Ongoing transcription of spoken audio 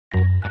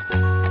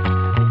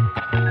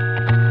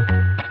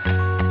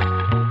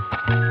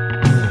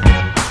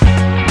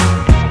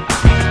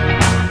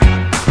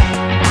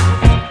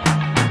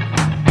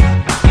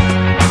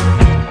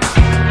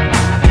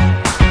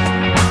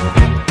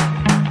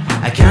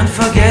can't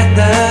forget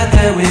the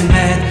day we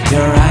met.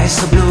 Your eyes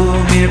so blue,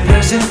 me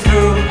piercing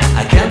through.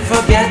 I can't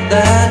forget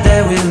the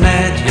day we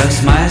met. Your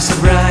smile so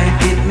bright,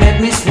 it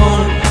made me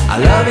swoon. Our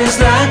love is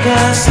like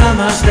a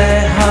summer's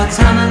day, hot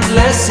and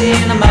endless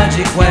in a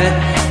magic way.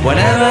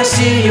 Whenever I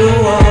see you,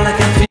 all I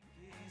can feel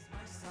is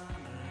my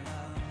summer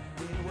love.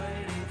 Been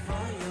waiting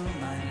for you,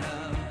 my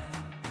love.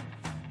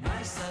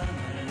 My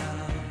summer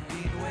love.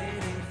 Been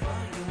waiting for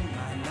you,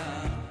 my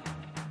love.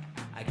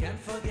 I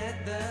can't forget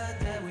the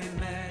day we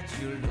met.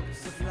 You look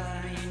so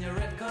fly in your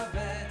red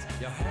Corvette.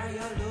 Your hair,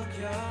 your look,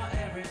 your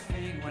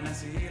everything. When I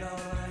see it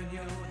all, I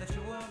knew that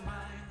you were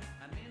mine.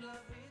 I'm in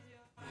love with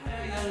your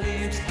hair, your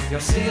lips,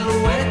 your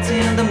silhouette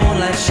in the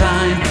moonlight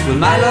shine. With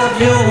my love,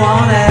 you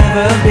won't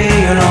ever be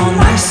alone.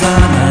 My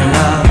summer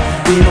love,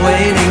 been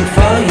waiting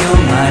for you,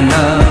 my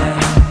love.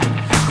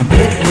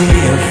 Completely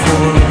a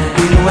fool,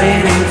 been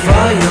waiting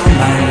for you,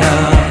 my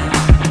love.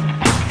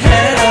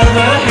 Head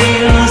over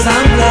heels,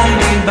 I'm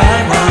blinded by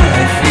what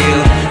I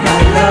feel. My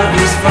love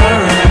is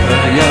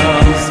forever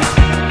yours.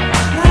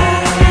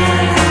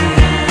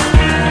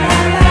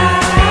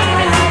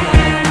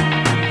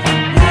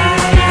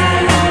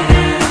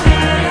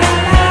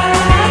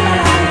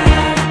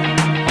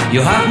 You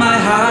have my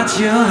heart,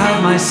 you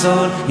have my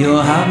soul, you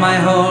have my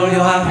whole,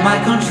 you have my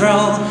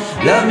control.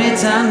 Love me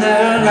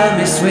tender, love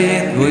me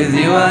sweet. With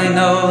you I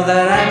know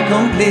that I'm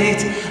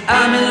complete.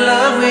 I'm in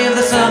love with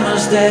the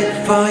summer's day.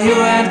 For you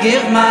I'd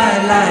give my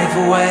life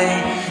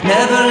away.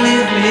 Never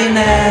leave me,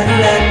 never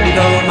let me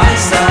go. My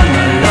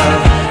summer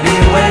love,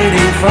 been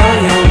waiting for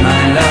you,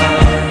 my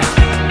love.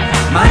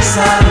 My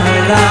summer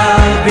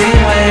love, been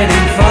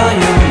waiting for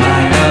you,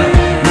 my love.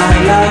 My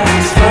love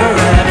is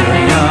forever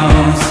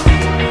yours.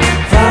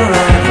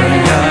 Forever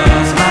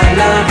yours, my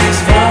love is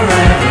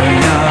forever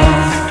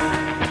yours.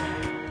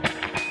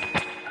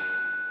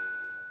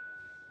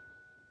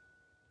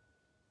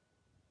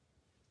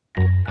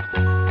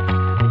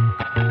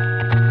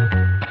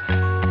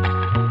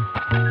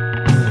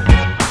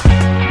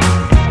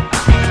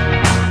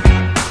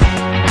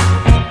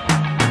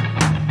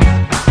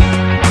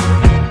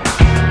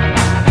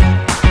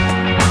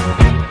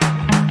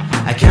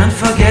 I can't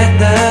forget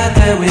the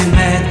day we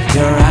met.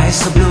 Your eyes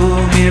so blue,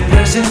 me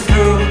piercing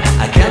through.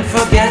 I can't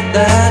forget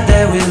the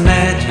day we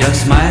met. Your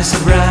smile so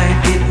bright,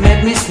 it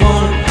made me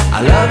swoon.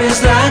 Our love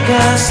is like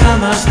a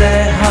summer's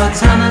day,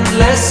 hot and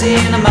endless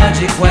in a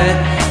magic way.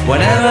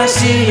 Whenever I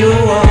see you,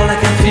 all I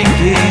can think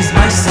is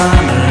my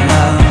summer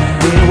love.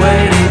 Been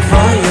waiting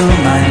for you,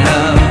 my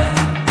love.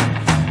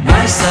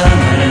 My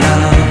summer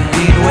love,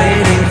 been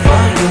waiting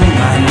for you,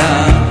 my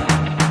love.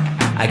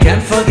 I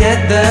can't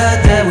forget the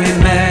day we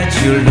met.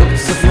 You look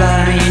so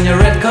fly in your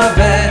red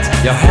Corvette.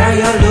 Your hair,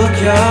 your look,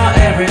 your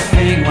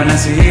everything. When I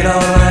see it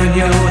all, I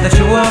knew that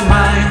you were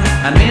mine.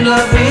 I'm in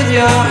love with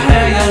your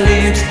hair, your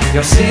lips,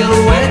 your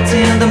silhouette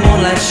in the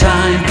moonlight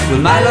shine.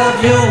 With my love,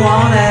 you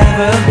won't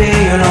ever be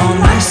alone.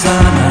 My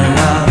summer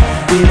love,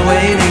 been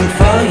waiting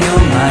for you,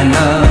 my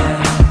love.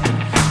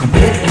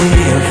 Completely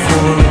a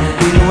fool,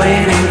 been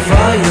waiting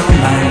for you,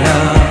 my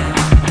love.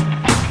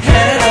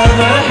 Head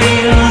over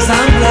heels,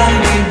 I'm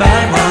blinded by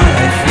what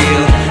I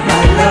feel.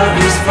 My love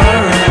is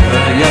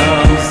forever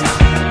yours.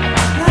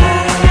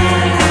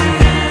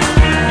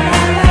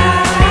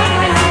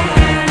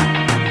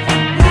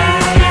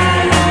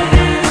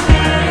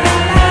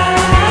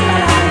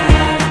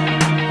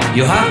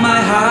 You have my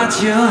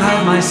heart, you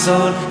have my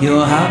soul, you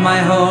have my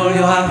whole,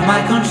 you have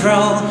my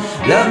control.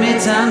 Love me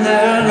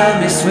tender, love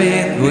me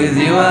sweet. With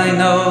you I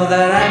know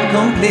that I'm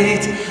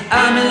complete.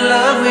 I'm in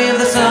love with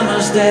the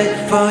summer's day.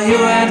 For you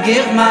I'd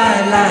give my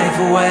life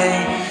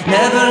away.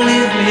 Never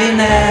leave me,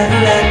 never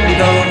let me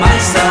go. My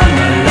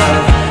summer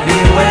love,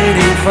 been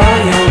waiting for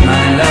you,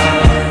 my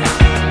love.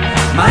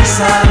 My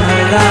summer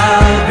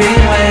love,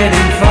 been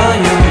waiting for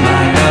you,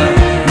 my love.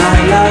 My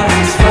love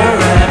is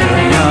forever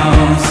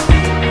yours.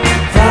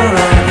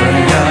 Forever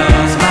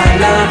yours, my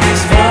love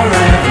is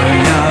forever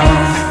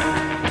yours.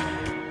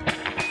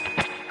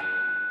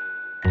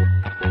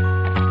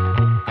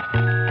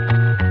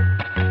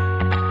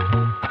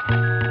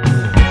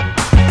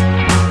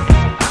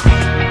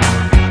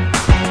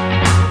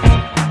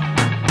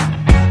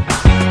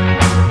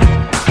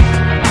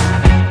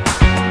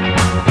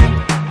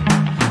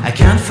 I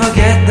can't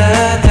forget the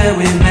day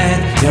we met.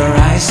 Your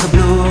eyes so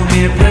blue,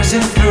 me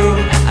piercing through.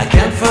 I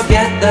can't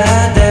forget the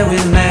day we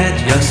met.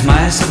 Your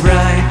smile so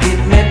bright, it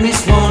made me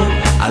swoon.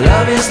 Our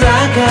love is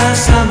like a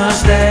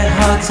summer's day,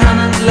 hot and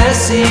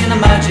endless in a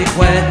magic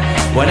way.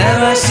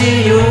 Whenever I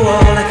see you,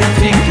 all I can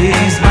think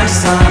is my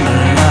summer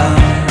love.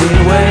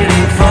 Been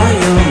waiting for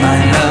you, my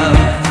love.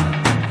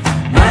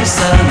 My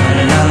summer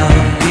love,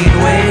 been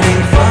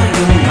waiting for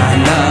you, my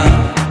love.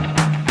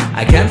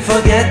 I can't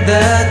forget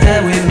the day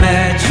we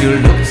met. You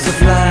look so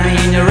fly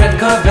in your red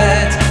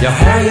Corvette. Your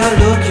hair, your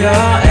look,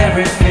 your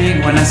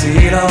everything. When I see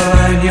it all,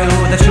 I knew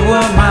that you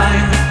were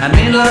mine. I'm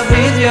in love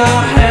with your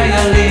hair,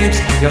 your lips,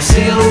 your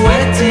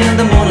silhouette in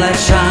the moonlight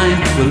shine.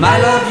 With my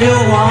love, you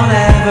won't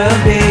ever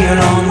be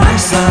alone. My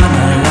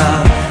summer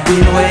love,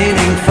 been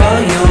waiting for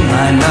you,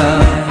 my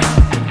love.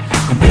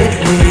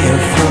 Completely a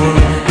fool,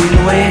 been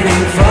waiting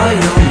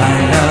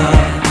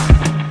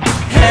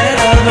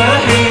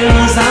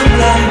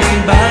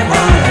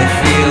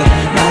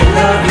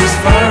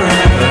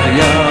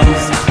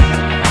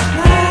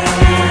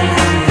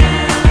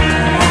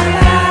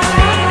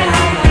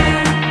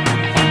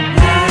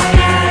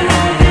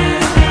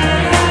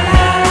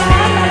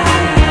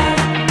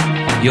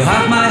You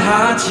have my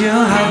heart, you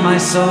have my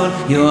soul,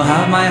 you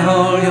have my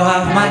whole, you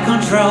have my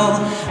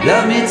control.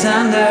 Love me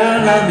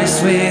tender, love me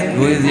sweet,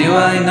 with you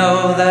I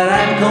know that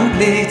I'm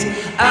complete.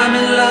 I'm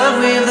in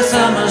love with the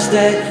summer's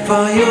day,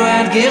 for you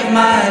I'd give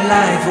my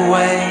life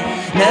away.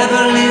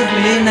 Never leave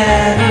me,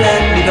 never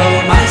let me go,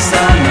 my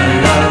summer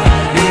love.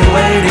 Been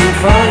waiting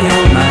for you,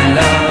 my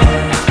love.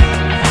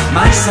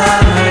 My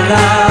summer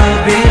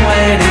love, been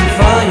waiting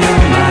for you,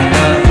 my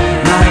love.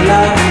 My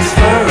love is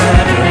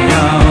forever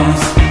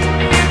yours.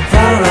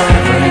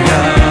 Forever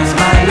yours,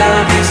 my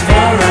love is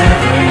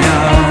forever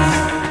yours.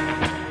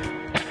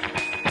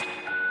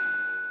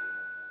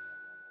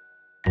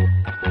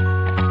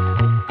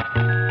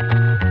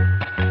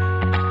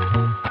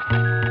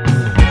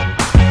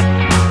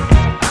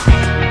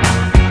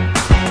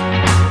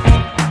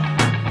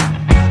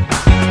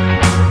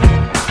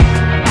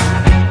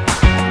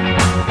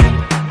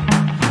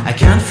 I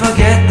can't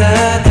forget the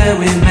day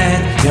we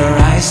met. Your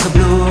eyes so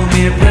blue,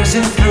 me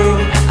piercing through.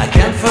 I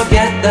can't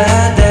forget the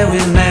day we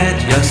met.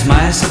 Your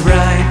smile so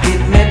bright,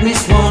 it made me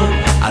swoon.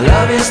 Our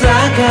love is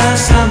like a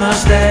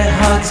summer's day,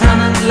 hot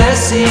and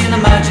endless in a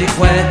magic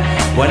way.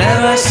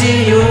 Whenever I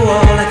see you,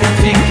 all I can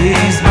think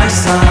is my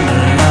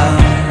summer love.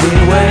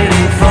 Been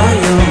waiting for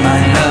you,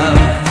 my love.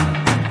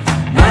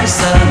 My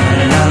summer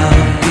love,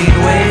 been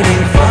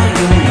waiting for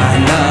you, my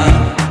love.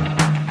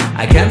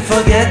 I can't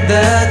forget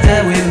the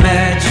day we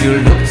met. You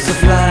looked so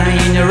fly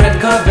in your red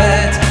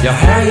Corvette. Your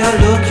hair, your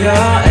look,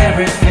 your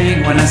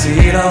everything. When I see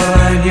it all,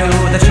 I knew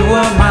that you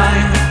were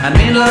mine. I'm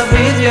in love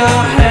with your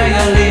hair,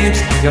 your lips,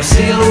 your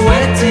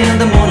silhouette in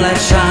the moonlight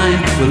shine.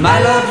 With my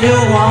love you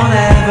won't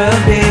ever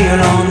be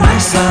alone, my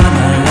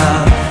summer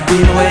love.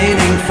 Been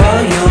waiting for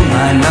you,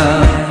 my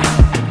love.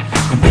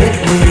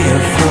 Completely a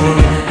fool.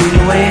 Been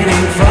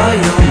waiting for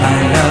you, my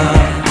love.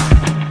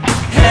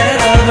 Head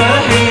over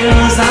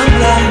heels, I'm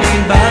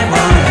blinded by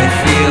what I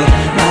feel.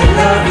 My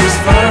love is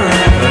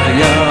forever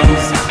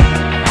yours.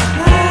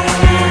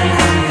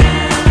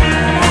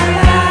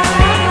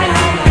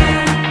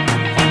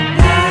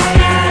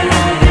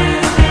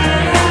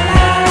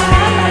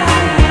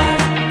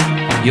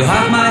 You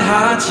have my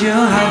heart, you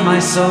have my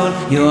soul,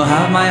 you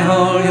have my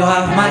whole, you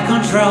have my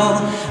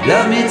control.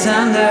 Love me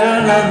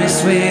tender, love me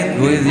sweet,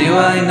 with you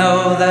I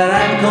know that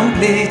I'm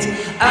complete.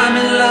 I'm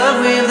in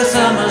love with the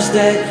summer's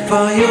day,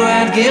 for you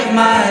I'd give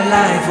my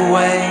life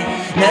away.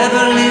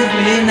 Never leave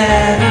me,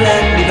 never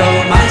let me go,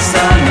 my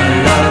summer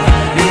love.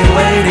 Been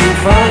waiting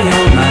for you,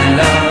 my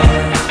love.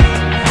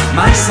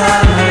 My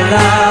summer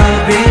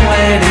love, been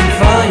waiting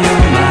for you,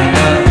 my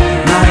love.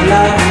 My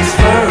love is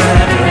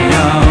forever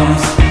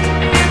yours.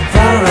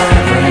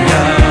 Forever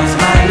yours,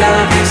 my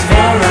love is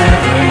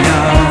forever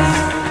yours.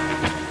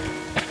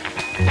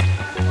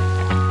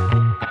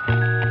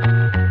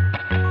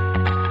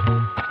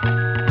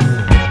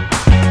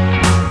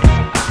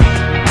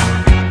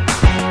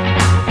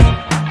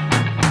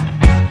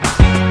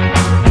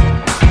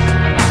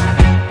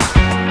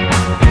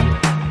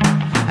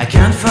 I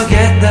can't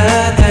forget the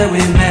day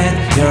we met.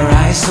 Your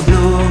eyes so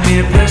blue,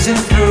 me piercing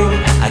through.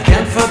 I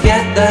can't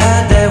forget the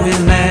day we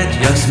met.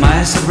 Your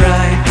smile so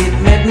bright, it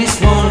made me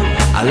swoon.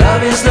 Our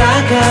love is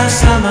like a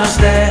summer's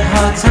day,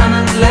 hot and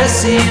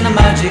endless in a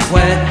magic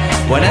way.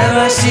 Whenever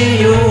I see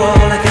you,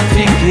 all I can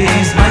think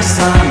is my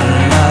summer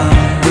love.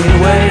 Been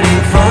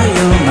waiting for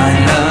you, my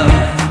love.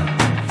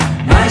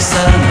 My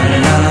summer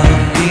love,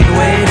 been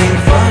waiting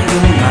for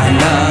you, my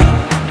love.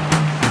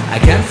 I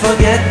can't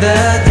forget the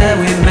day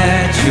we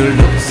met. You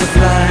looked so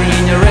fly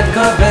in your red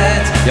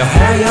Corvette. Your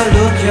hair, your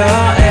look,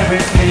 your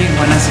everything.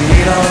 When I see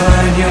it all,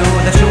 I knew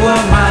that you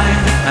were mine.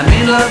 I'm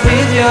in love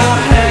with your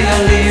hair,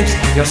 your lips,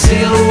 your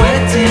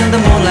silhouette in the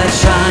moonlight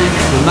shine.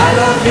 With my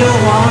love you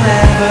won't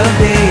ever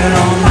be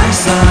alone, my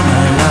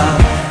summer love.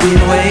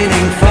 Been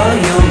waiting for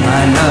you,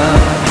 my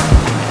love.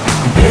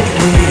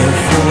 Completely a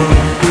fool.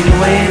 Been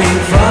waiting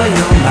for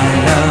you, my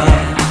love.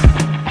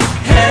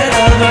 Head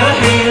over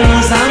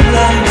heels, I'm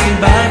blinded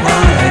by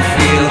what I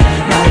feel.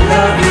 My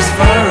love is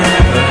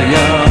forever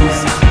yours.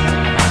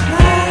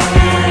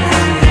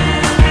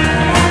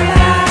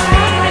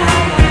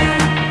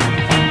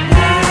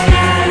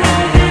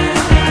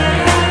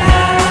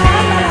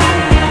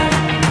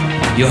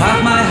 You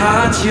have my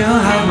heart, you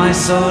have my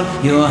soul,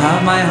 you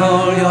have my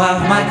whole, you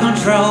have my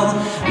control.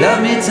 Love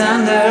me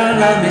tender,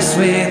 love me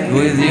sweet,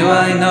 with you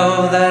I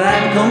know that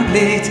I'm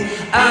complete.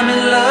 I'm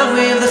in love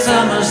with the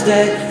summer's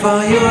day,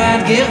 for you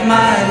I'd give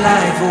my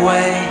life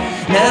away.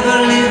 Never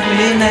leave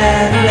me,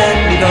 never let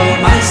me go,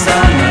 my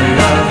summer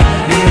love.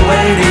 Been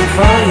waiting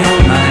for you,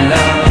 my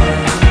love.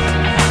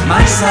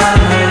 My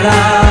summer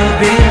love,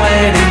 been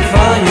waiting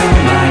for you,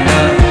 my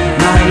love.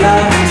 My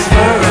love is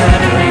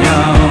forever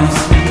yours.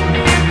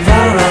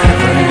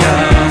 Forever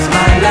yours,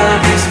 my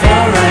love is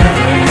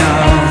forever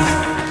yours.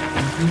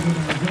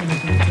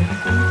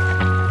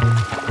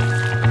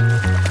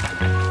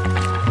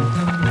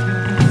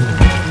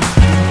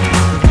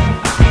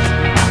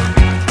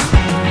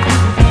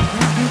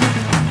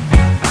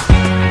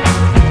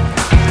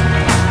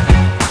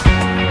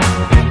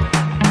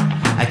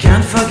 I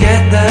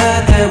forget the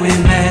day we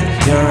met.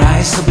 Your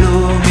eyes so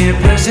blue, me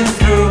piercing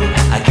through.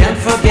 I can't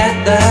forget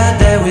the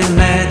day we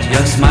met.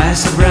 Your smile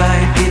so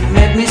bright, it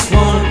made me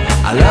swoon.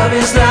 Our love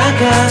is like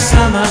a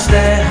summer's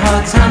day,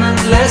 hot and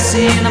endless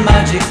in a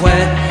magic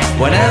way.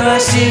 Whenever I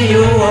see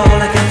you, all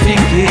I can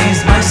think is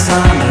my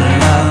summer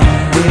love.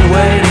 Been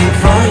waiting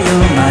for you,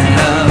 my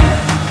love.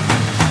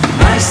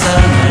 My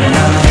summer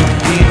love.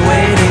 Been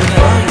waiting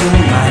for you,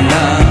 my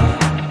love.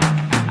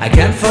 I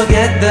can't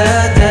forget the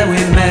day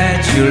we met.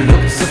 You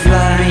looked so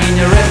fly in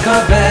your red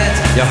Corvette.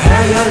 Your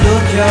hair, your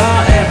look, your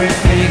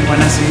everything. When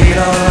I see it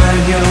all, I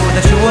knew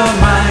that you were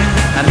mine.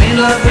 I'm in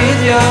love with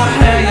your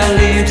hair, your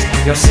lips,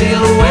 your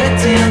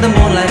silhouette in the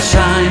moonlight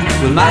shine.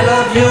 With my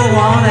love you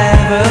won't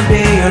ever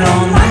be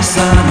alone. My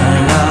summer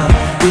love,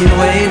 been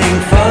waiting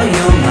for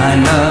you, my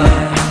love.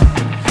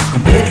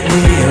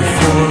 Completely a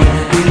fool,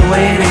 been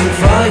waiting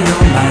for you,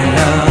 my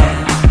love.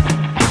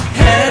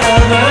 Head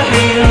over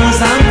heels,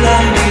 I'm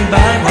blinded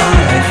by what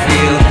I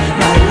feel.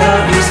 My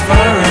love is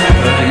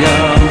forever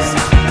yours.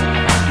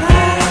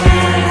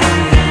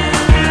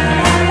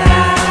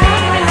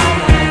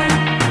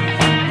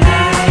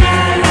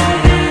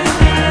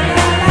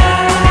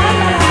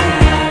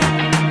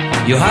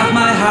 You have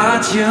my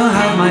heart, you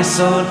have my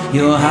soul,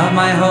 you have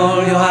my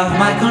whole, you have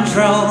my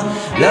control.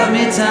 Love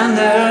me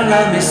tender,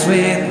 love me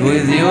sweet,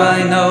 with you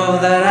I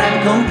know that I'm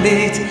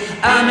complete.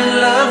 I'm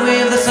in love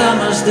with the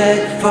summer's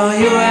day, for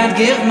you I'd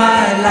give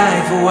my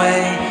life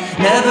away.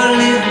 Never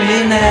leave me,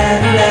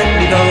 never let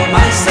me go,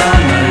 my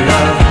summer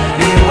love.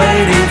 Been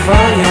waiting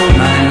for you,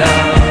 my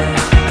love.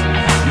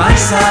 My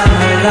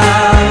summer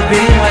love,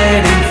 been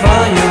waiting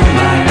for you,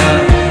 my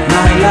love.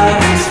 My love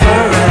is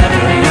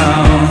forever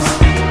yours.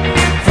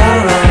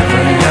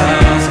 Forever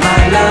yours,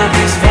 my love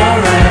is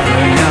forever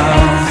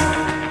yours.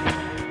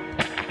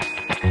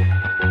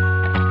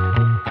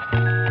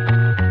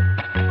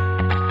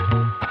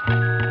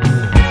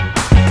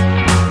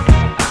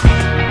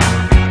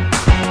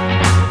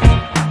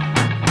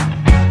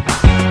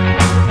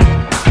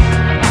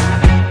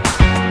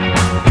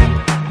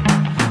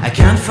 I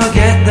can't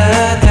forget the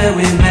day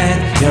we met.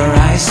 Your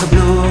eyes so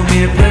blue,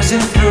 me piercing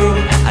through.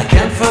 I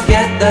can't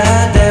forget the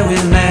day we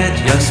met.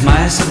 Your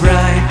smile so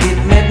bright, it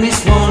made me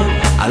swoon.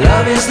 Our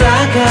love is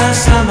like a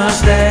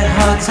summer's day,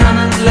 hot and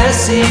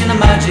endless in a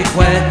magic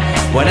way.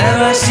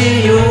 Whenever I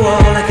see you,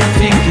 all I can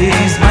think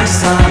is my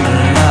summer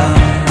love.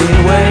 Been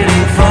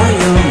waiting for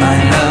you, my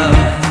love.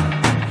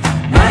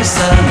 My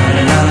summer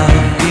love.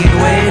 Been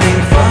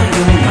waiting for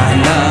you, my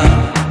love.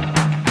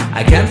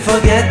 I can't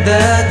forget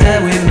the day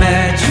we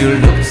met. You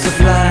looked so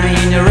fly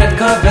in your red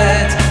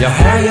Corvette. Your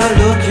hair, your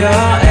look,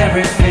 your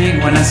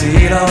everything. When I see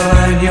it all,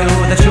 I knew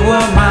that you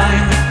were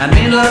mine. I'm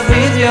in love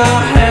with your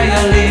hair,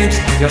 your lips,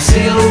 your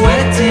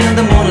silhouette in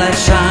the moonlight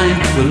shine.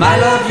 With my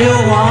love you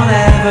won't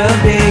ever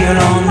be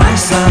alone. My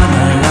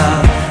summer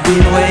love,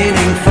 been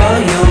waiting for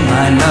you,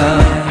 my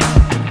love.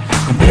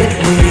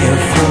 Completely a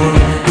fool,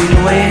 been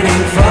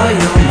waiting for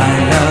you, my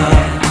love.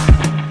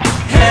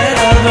 Head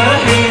over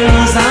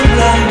heels, I'm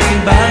blinded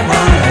by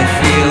what I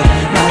feel.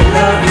 My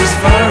love is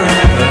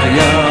forever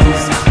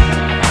yours.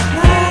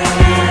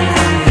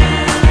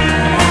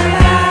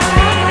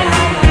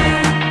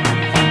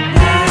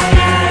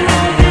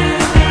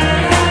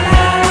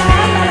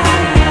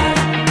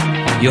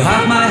 You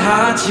have my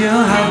heart, you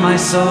have my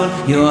soul,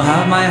 you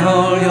have my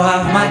whole, you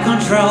have my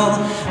control.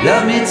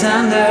 Love me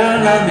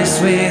tender, love me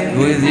sweet,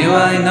 with you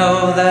I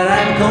know that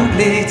I'm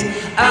complete.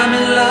 I'm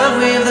in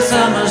love with the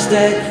summer's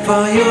day,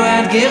 for you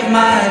I'd give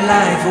my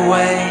life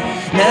away.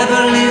 Never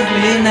leave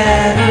me,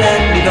 never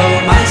let me go,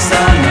 my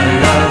summer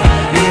love.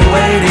 Been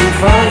waiting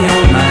for you,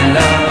 my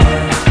love.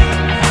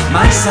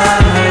 My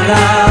summer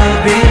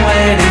love, been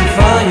waiting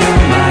for you,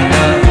 my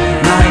love.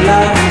 My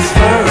love is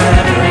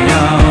forever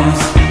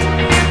yours.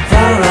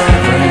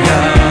 Forever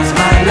yours,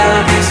 my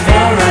love is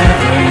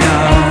forever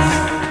yours.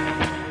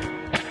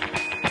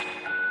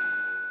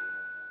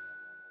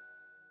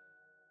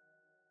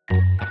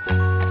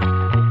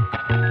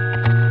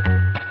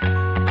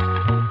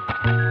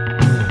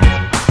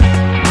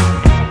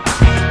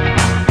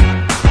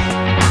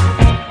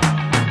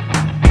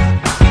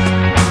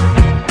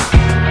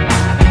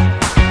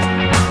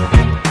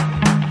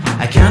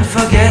 I can't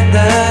forget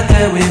the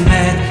day we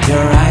met.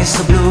 Your eyes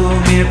so blue,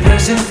 me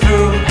piercing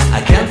through.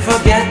 I can't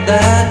forget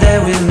the day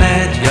we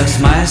met. Your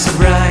smile so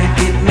bright,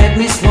 it made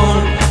me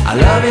swoon. Our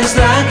love is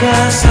like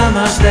a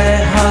summer's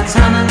day, hot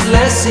and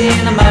endless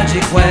in a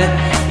magic way.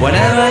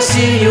 Whenever I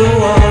see you,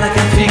 all I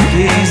can think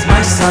is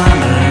my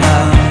summer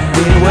love.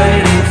 Been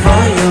waiting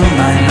for you,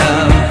 my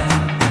love.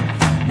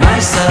 My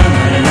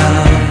summer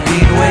love.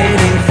 Been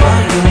waiting for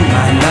you,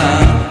 my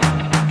love.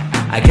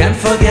 I can't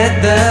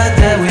forget the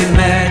day we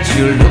met.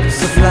 You looked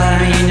so fly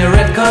in your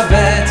red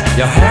Corvette.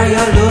 Your hair,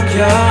 your look,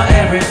 your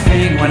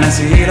everything. When I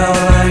see it all,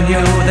 I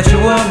knew that you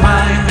were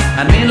mine.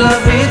 I'm in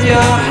love with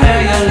your hair,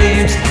 your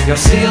lips, your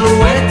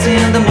silhouette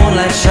in the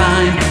moonlight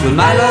shine. With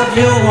my love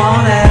you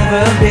won't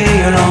ever be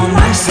alone.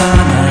 My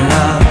summer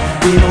love,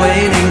 been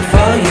waiting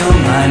for you,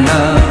 my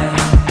love.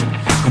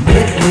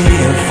 Completely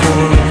a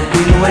fool,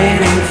 been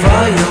waiting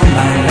for you,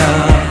 my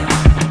love.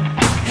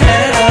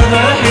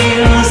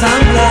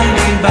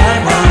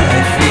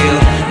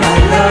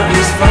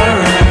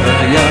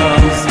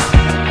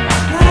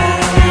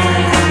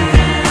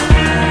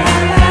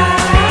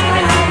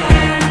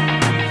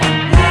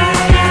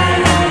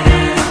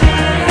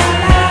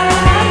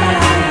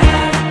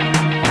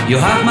 You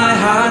have my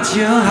heart,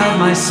 you have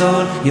my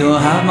soul, you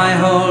have my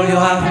whole, you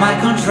have my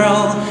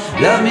control.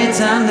 Love me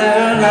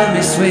tender, love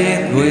me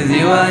sweet, with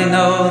you I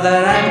know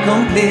that I'm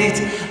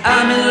complete.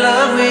 I'm in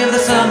love with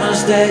the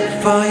summer's day,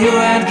 for you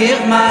I'd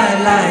give my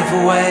life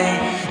away.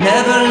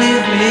 Never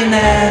leave me,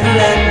 never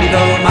let me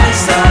go, my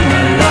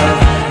summer love,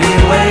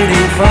 been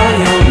waiting for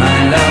you, my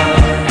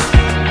love.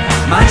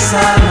 My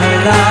summer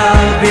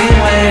love, been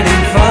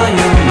waiting for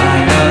you, my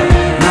love.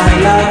 My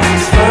love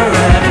is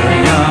forever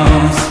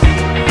yours,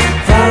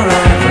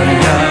 forever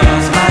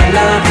yours. My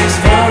love is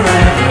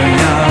forever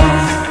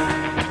yours.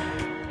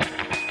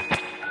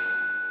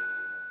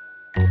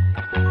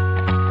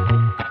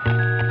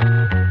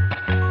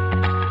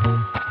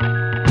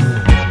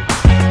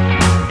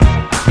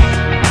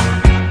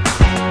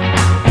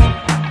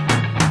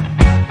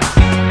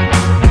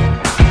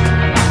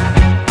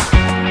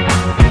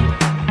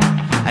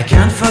 I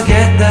can't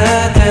forget the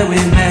day we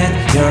met.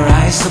 Your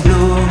eyes so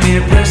blue, me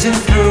piercing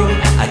through.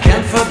 I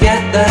can't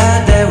forget the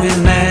day we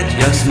met.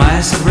 Your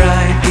smile so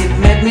bright, it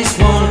made me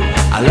swoon.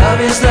 Our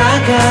love is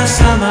like a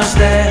summer's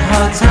day,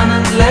 hot and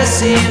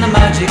endless in a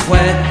magic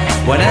way.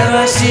 Whenever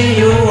I see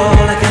you,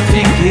 all I can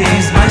think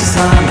is my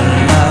summer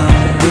love.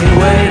 Been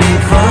waiting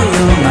for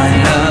you, my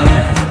love.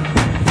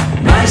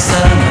 My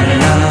summer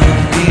love,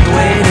 been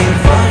waiting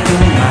for you,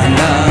 my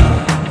love.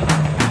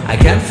 I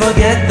can't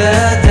forget the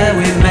day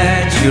we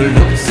met. You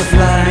looked so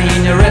fly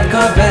in your red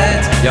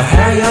Corvette. Your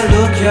hair, your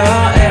look, your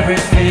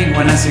everything.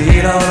 When I see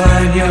it all,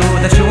 I knew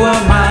that you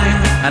were mine.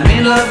 I'm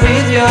in love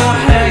with your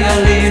hair, your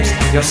lips,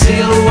 your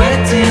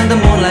silhouette in the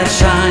moonlight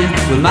shine.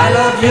 With my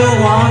love you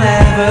won't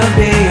ever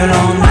be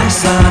alone. My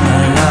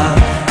summer love,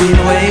 been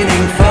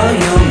waiting for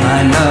you,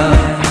 my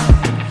love.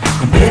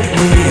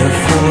 Completely a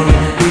fool,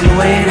 been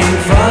waiting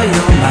for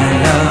you, my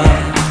love.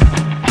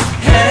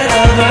 Head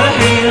over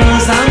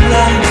heels, I'm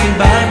blinded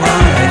by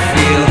what I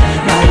feel.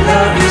 My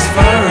love is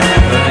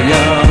forever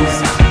yours.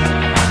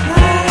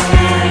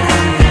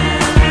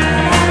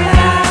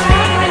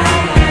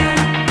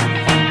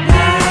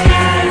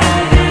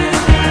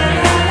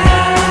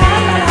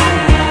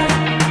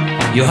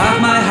 You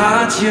have my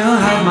heart, you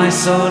have my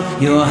soul,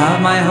 you have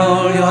my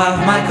whole, you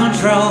have my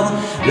control.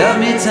 Love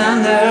me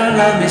tender,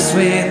 love me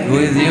sweet,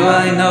 with you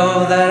I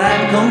know that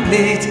I'm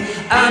complete.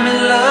 I'm in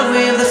love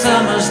with the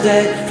summer's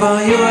day,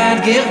 for you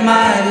I'd give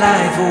my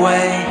life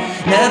away.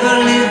 Never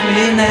leave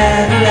me,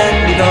 never let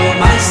me go,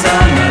 my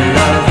summer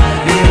love,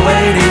 been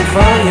waiting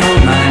for you,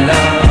 my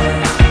love.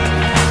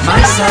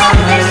 My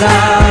summer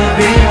love,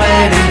 been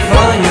waiting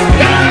for you,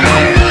 my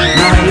love.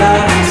 My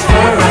love is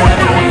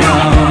forever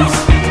yours,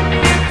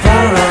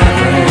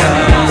 forever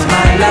yours.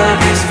 My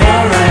love is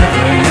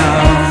forever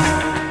yours.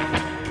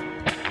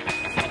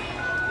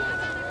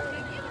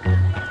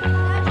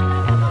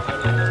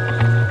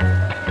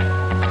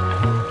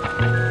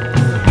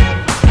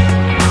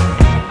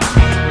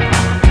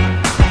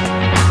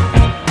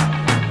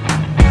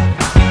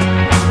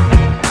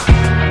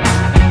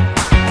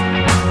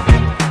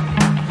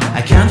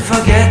 I can't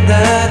forget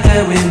the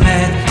day we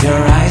met. Your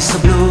eyes so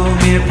blue,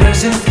 me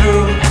piercing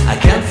through. I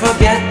can't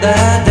forget the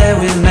day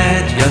we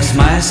met. Your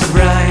smile so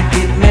bright,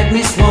 it made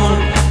me swoon.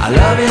 Our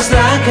love is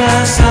like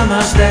a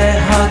summer's day,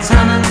 hot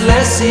and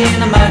endless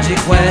in a magic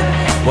way.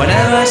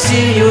 Whenever I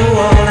see you,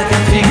 all I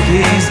can think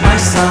is my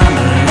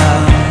summer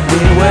love.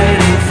 Been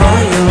waiting for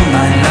you,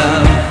 my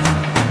love.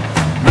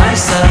 My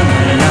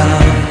summer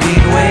love,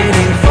 been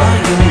waiting for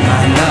you,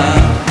 my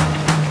love.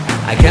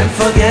 I can't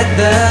forget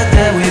the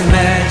day we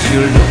met.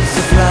 You look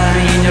so fly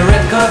in your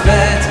red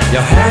Corvette.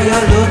 Your hair,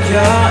 your look,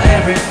 your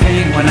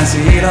everything. When I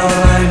see it all,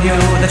 I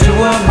knew that you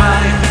were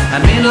mine.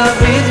 I'm in love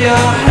with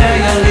your hair,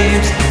 your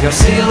lips, your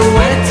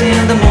silhouette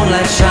in the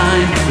moonlight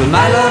shine. With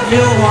my love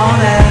you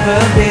won't ever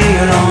be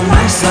alone.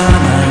 My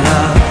summer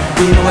love,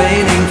 been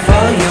waiting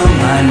for you,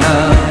 my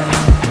love.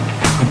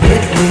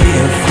 Completely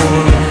a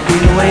fool,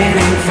 been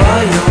waiting for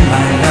you,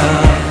 my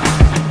love.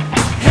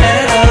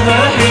 Head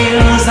over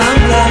heels, I'm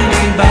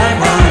blinded by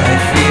what I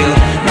feel.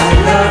 My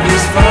love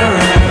is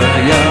forever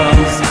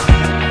yours.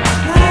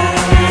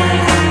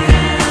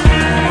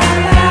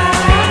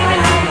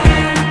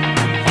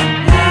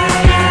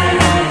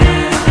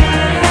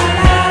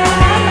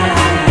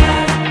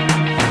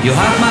 You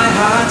have my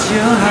heart,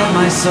 you have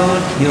my soul,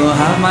 you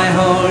have my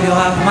whole, you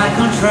have my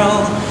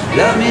control.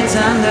 Love me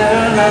tender,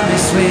 love me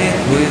sweet,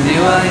 with you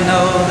I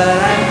know that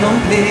I'm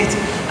complete.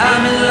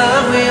 I'm in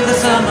love with the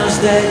summer's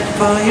day,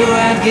 for you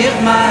I'd give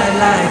my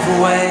life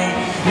away.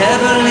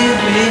 Never leave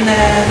me,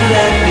 never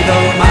let me go,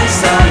 my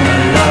summer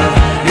love,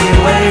 been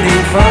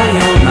waiting for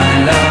you, my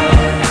love.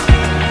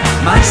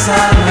 My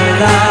summer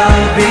love,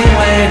 been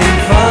waiting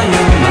for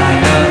you, my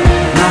love.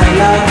 My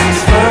love is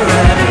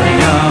forever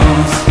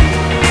yours,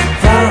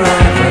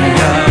 forever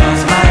yours.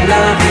 My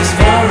love is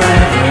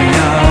forever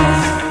yours.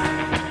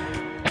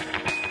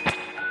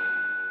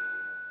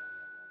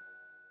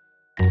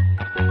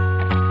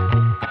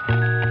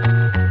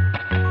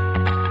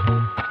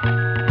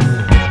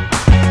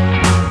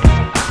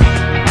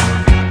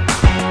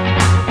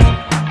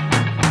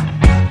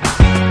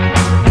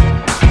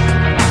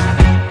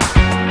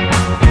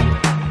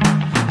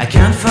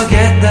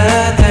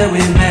 day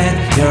we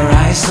met. Your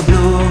eyes so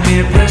blue,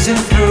 me pressing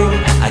through.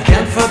 I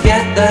can't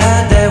forget the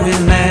day we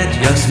met.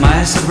 Your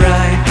smile so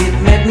bright, it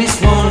made me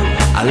swoon.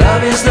 Our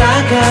love is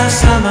like a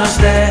summer's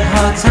day,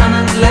 hot and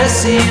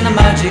endless in a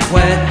magic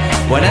way.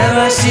 Whenever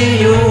I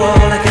see you,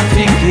 all I can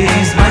think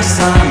is my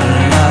summer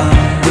love.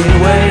 Been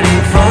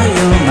waiting for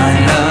you, my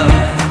love.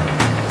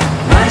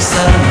 My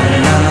summer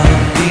love.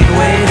 Been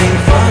waiting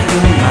for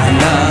you, my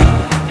love.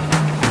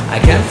 I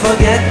can't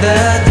forget the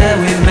day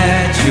we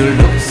met. You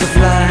looked so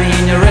fly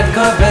in your red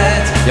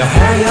Corvette. Your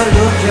hair, your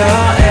look,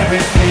 your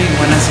everything.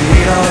 When I see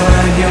it all,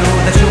 I knew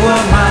that you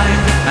were mine.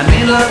 I'm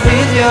in love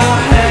with your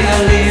hair,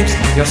 your lips,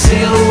 your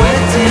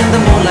silhouette in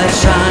the moonlight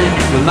shine.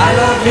 With my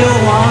love you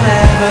won't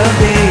ever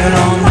be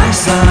alone. My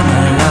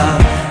summer love,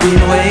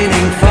 been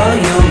waiting for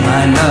you,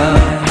 my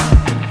love.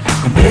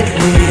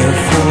 Completely a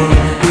fool,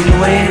 been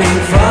waiting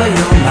for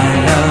you, my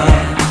love.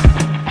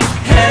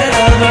 Head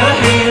over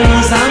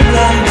heels, I'm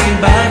blinded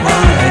by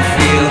what I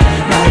feel.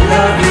 My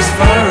love is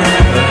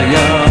forever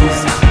yours.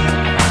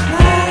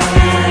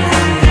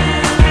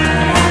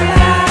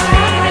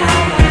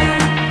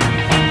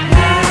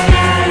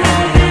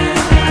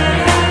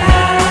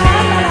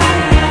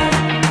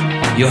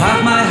 You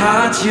have my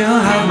heart, you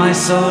have my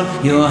soul.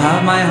 You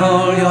have my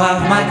whole, you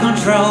have my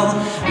control.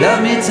 Love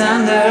me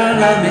tender,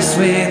 love me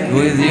sweet.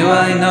 With you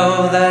I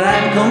know that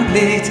I'm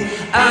complete.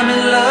 I'm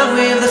in love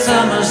with the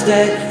summer's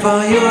day.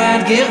 For you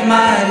I'd give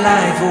my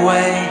life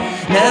away.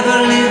 Never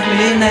leave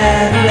me,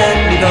 never let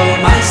me go.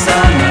 My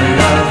summer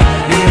love,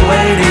 been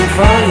waiting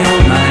for you,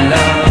 my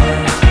love.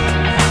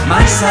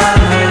 My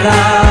summer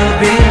love,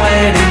 been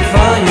waiting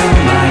for you,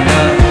 my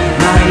love.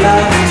 My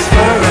love is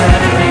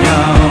forever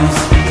yours.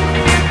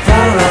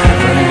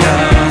 Forever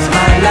yours,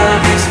 my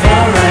love is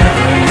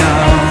forever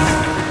yours.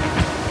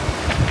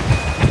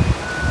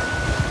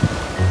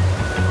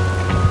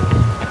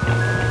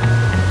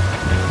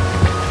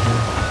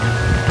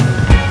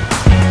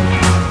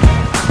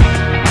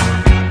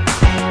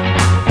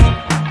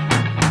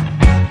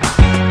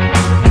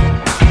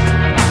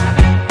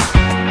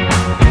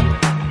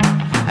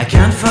 I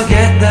can't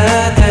forget the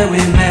day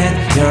we met.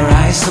 Your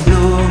eyes so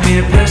blue,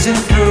 me pressing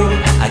through.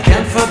 I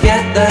can't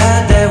forget the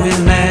day we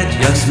met.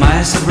 Your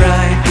smile so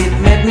bright, it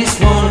made me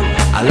swoon.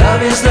 Our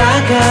love is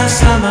like a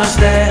summer's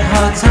day,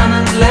 hot and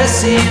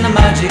endless in a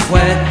magic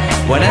way.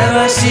 Whenever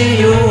I see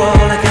you,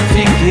 all I can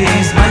think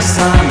is my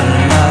summer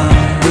love.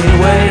 Been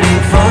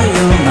waiting for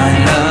you, my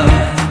love.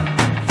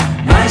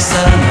 My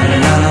summer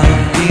love,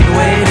 been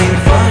waiting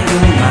for you,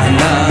 my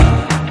love.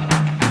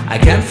 I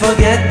can't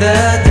forget the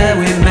day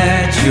we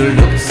met. You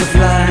looked so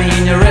fly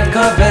in your red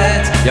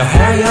Corvette. Your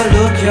hair, your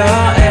look, your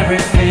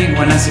everything.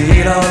 When I see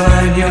it all,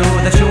 I knew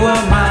that you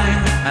were mine.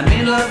 I'm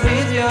in love with